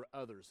died for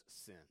others'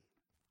 sin.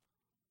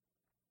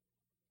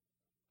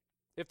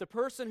 If the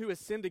person who has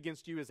sinned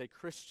against you is a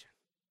Christian,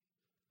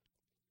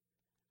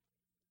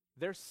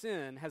 their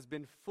sin has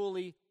been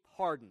fully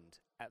pardoned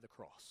at the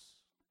cross.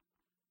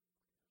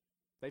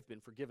 They've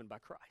been forgiven by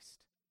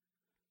Christ.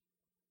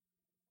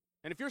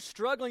 And if you're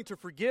struggling to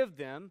forgive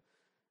them,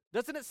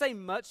 doesn't it say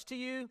much to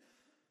you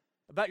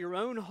about your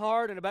own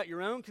heart and about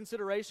your own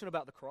consideration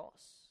about the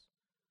cross?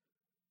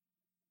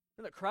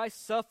 And that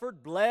Christ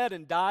suffered, bled,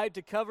 and died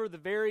to cover the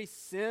very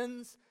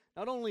sins,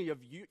 not only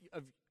of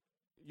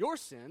your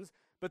sins,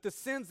 but the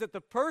sins that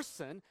the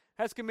person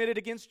has committed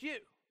against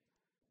you.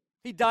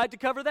 He died to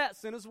cover that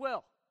sin as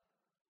well.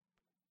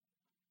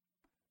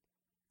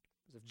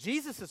 If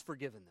Jesus has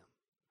forgiven them,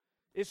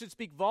 it should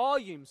speak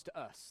volumes to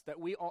us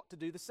that we ought to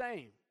do the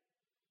same.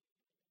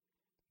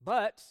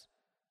 But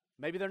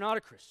maybe they're not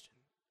a Christian.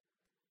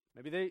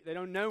 Maybe they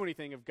don't know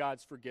anything of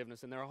God's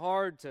forgiveness, and they're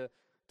hard to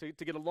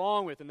get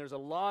along with, and there's a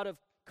lot of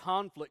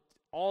conflict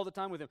all the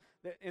time with them.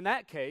 In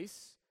that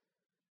case,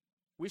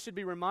 we should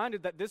be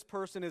reminded that this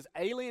person is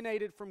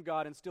alienated from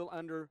God and still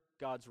under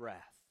God's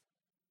wrath.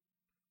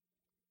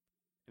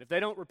 And if they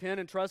don't repent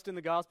and trust in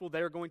the gospel,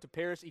 they are going to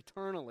perish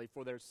eternally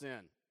for their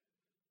sin.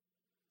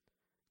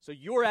 So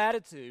your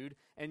attitude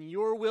and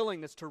your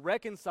willingness to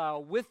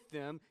reconcile with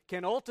them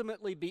can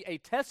ultimately be a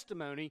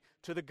testimony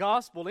to the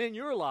gospel in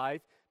your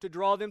life to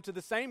draw them to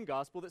the same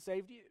gospel that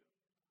saved you.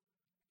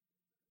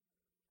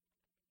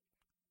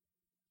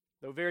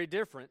 Though very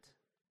different,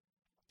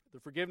 the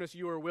forgiveness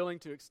you are willing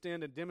to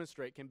extend and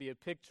demonstrate can be a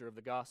picture of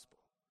the gospel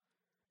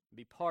and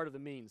be part of the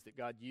means that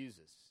God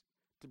uses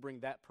to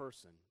bring that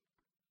person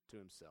to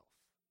himself.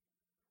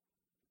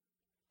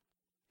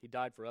 He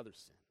died for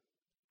others' sin.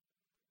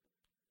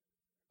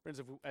 Friends,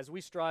 as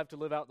we strive to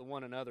live out the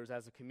one another's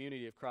as a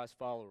community of Christ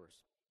followers,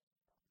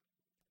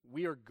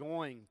 we are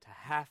going to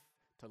have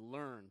to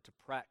learn to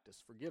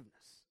practice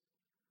forgiveness.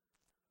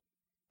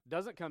 It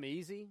doesn't come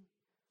easy.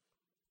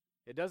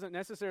 It doesn't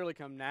necessarily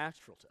come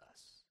natural to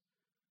us.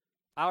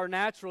 Our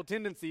natural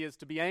tendency is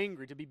to be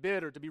angry, to be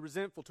bitter, to be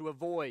resentful, to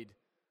avoid,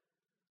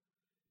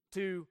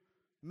 to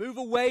move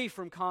away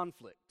from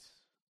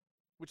conflict,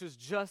 which is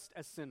just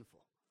as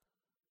sinful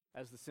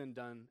as the sin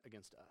done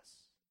against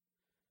us.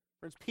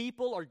 Friends,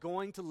 people are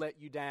going to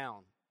let you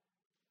down.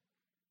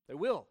 They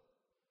will.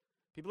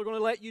 People are going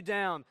to let you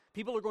down.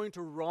 People are going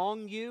to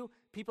wrong you.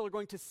 People are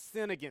going to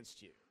sin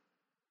against you.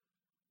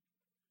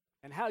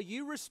 And how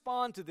you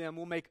respond to them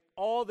will make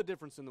all the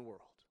difference in the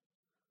world.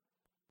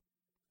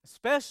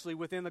 Especially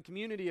within the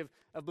community of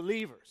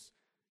believers.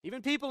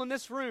 Even people in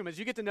this room, as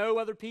you get to know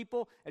other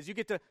people, as you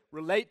get to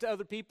relate to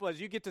other people, as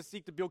you get to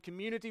seek to build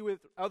community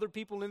with other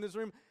people in this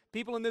room,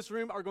 people in this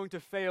room are going to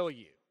fail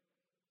you.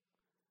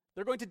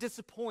 They're going to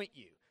disappoint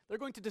you. They're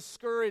going to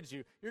discourage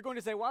you. You're going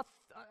to say, well,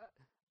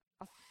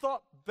 I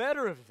thought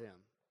better of them.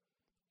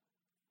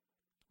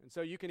 And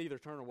so you can either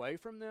turn away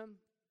from them,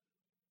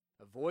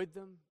 avoid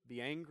them,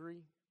 be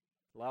angry,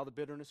 allow the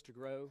bitterness to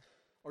grow,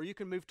 or you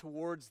can move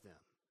towards them,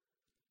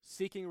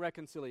 seeking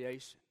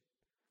reconciliation.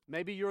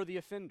 Maybe you're the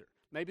offender.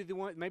 Maybe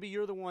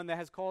you're the one that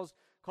has caused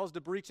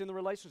a breach in the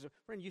relationship.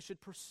 Friend, you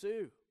should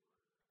pursue.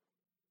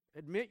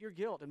 Admit your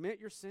guilt. Admit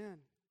your sin.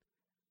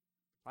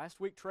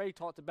 Last week, Trey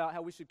talked about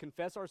how we should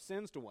confess our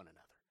sins to one another,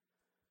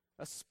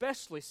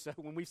 especially so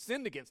when we've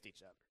sinned against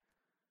each other.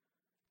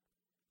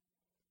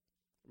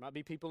 There might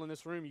be people in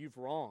this room you've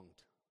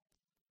wronged.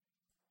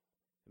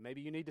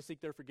 Maybe you need to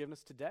seek their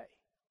forgiveness today.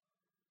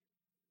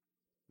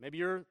 Maybe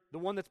you're the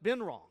one that's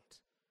been wronged.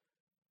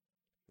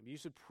 Maybe you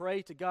should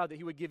pray to God that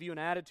He would give you an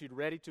attitude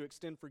ready to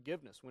extend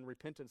forgiveness when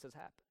repentance has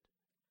happened.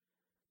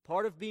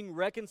 Part of being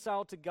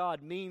reconciled to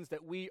God means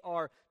that we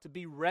are to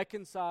be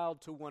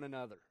reconciled to one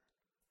another.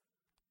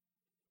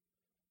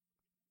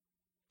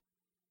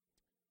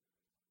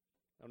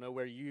 I don't know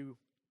where you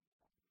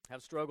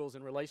have struggles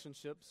in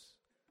relationships,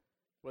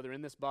 whether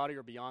in this body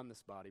or beyond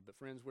this body, but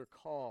friends, we're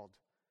called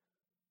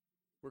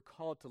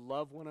to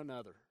love one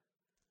another.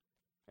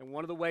 And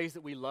one of the ways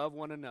that we love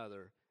one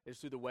another is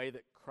through the way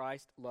that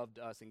Christ loved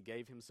us and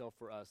gave Himself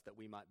for us that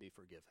we might be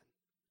forgiven.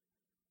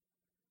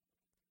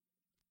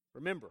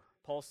 Remember,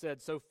 Paul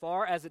said, so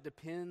far as it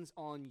depends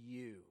on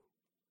you,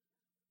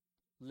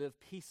 live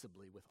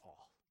peaceably with all.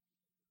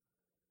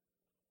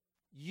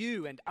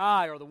 You and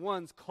I are the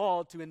ones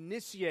called to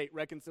initiate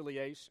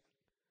reconciliation.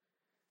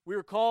 We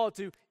are called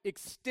to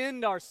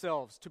extend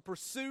ourselves, to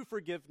pursue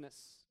forgiveness.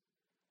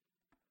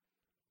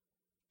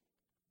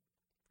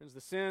 Friends,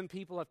 the sin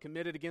people have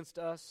committed against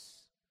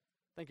us,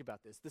 think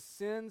about this. The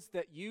sins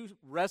that you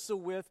wrestle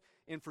with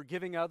in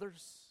forgiving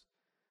others,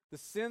 the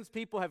sins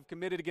people have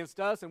committed against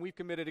us and we've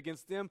committed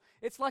against them,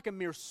 it's like a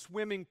mere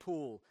swimming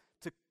pool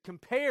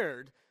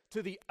compared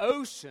to the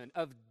ocean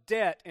of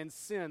debt and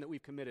sin that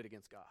we've committed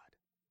against God.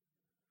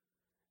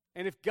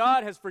 And if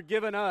God has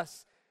forgiven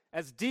us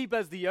as deep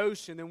as the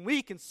ocean, then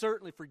we can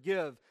certainly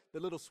forgive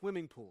the little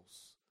swimming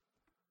pools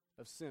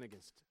of sin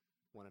against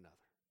one another.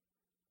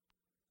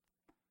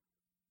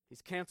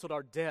 He's canceled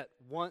our debt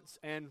once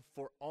and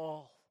for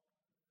all.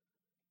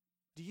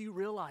 Do you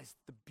realize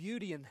the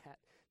beauty in that?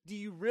 Do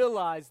you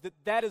realize that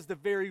that is the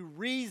very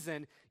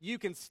reason you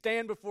can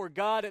stand before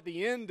God at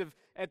the end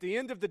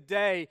of the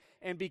day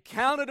and be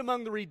counted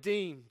among the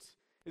redeemed?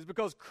 Is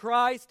because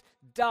Christ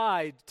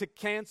died to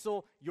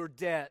cancel your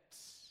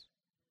debts.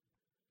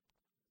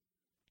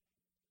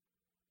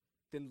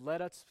 Then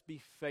let us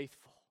be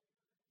faithful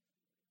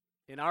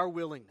in our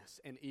willingness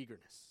and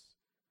eagerness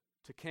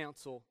to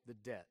cancel the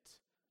debt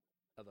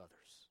of others.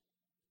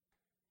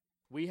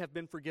 We have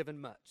been forgiven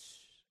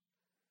much,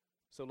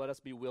 so let us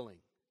be willing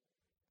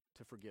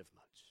to forgive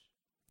much.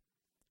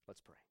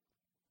 Let's pray.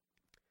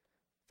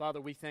 Father,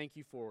 we thank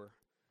you for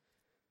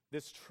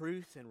this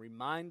truth and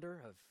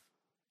reminder of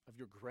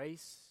your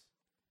grace.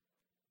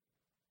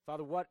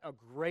 Father, what a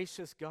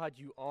gracious God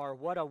you are.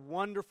 What a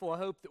wonderful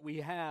hope that we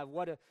have.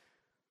 What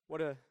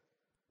a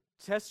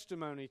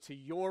testimony to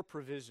your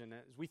provision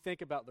as we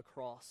think about the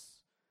cross,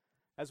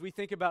 as we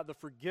think about the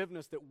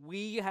forgiveness that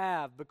we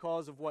have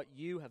because of what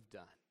you have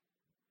done.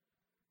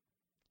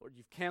 Lord,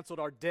 you've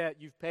canceled our debt.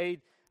 You've paid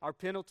our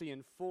penalty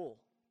in full.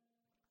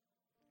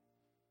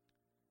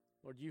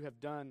 Lord, you have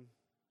done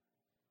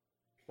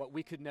what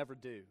we could never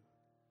do.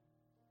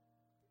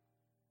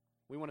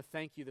 We want to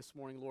thank you this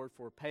morning, Lord,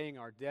 for paying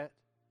our debt,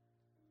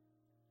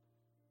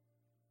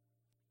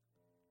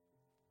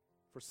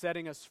 for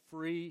setting us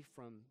free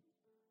from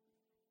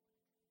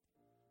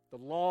the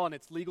law and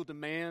its legal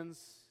demands.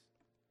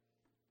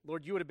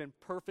 Lord, you would have been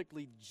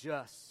perfectly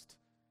just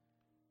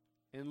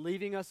in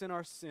leaving us in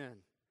our sin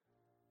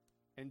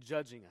and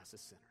judging us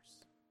as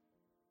sinners.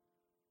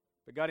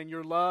 But God, in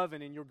your love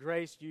and in your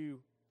grace,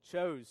 you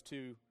chose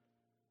to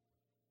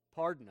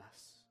pardon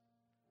us.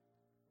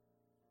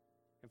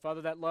 And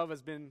Father, that love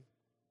has been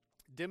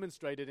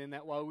demonstrated in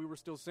that while we were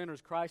still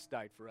sinners, Christ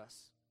died for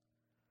us.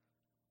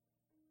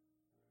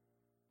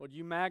 Lord,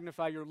 you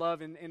magnify your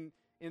love in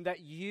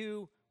that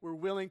you were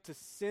willing to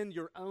send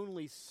your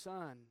only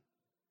Son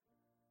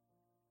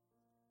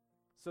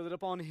so that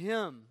upon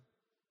Him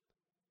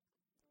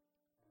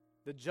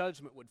the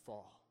judgment would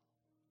fall,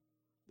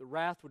 the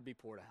wrath would be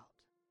poured out,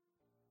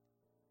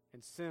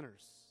 and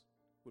sinners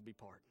would be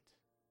pardoned.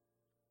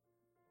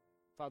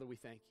 Father, we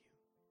thank you.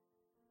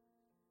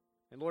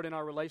 And Lord, in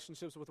our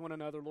relationships with one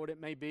another, Lord,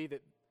 it may be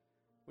that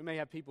we may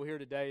have people here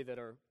today that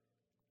are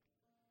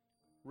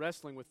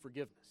wrestling with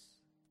forgiveness.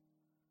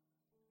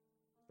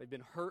 They've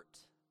been hurt.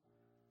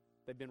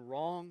 They've been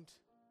wronged.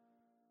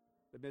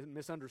 They've been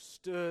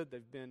misunderstood.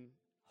 They've been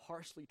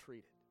harshly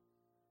treated.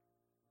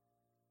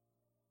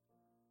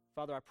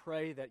 Father, I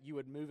pray that you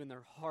would move in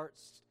their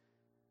hearts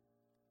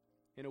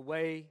in a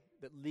way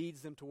that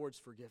leads them towards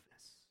forgiveness.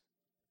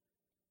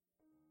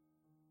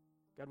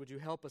 God, would you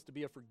help us to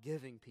be a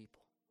forgiving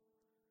people?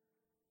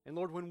 And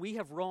Lord, when we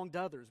have wronged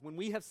others, when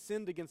we have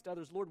sinned against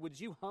others, Lord, would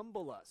you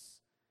humble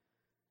us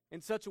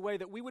in such a way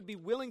that we would be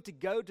willing to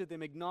go to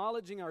them,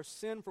 acknowledging our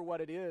sin for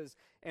what it is,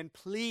 and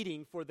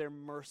pleading for their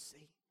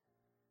mercy,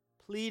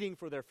 pleading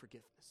for their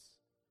forgiveness,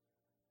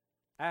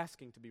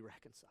 asking to be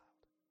reconciled.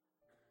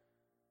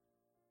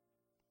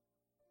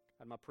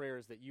 And my prayer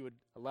is that you would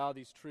allow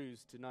these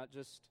truths to not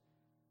just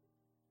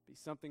be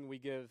something we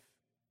give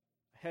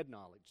head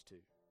knowledge to,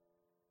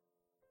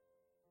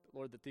 but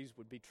Lord, that these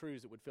would be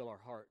truths that would fill our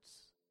hearts,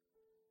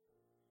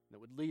 that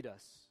would lead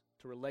us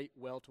to relate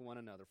well to one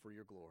another for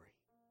your glory.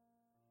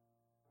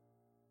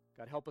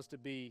 God, help us to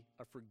be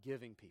a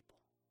forgiving people.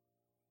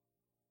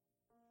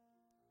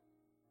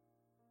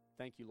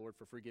 Thank you, Lord,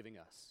 for forgiving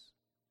us.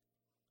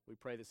 We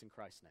pray this in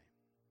Christ's name.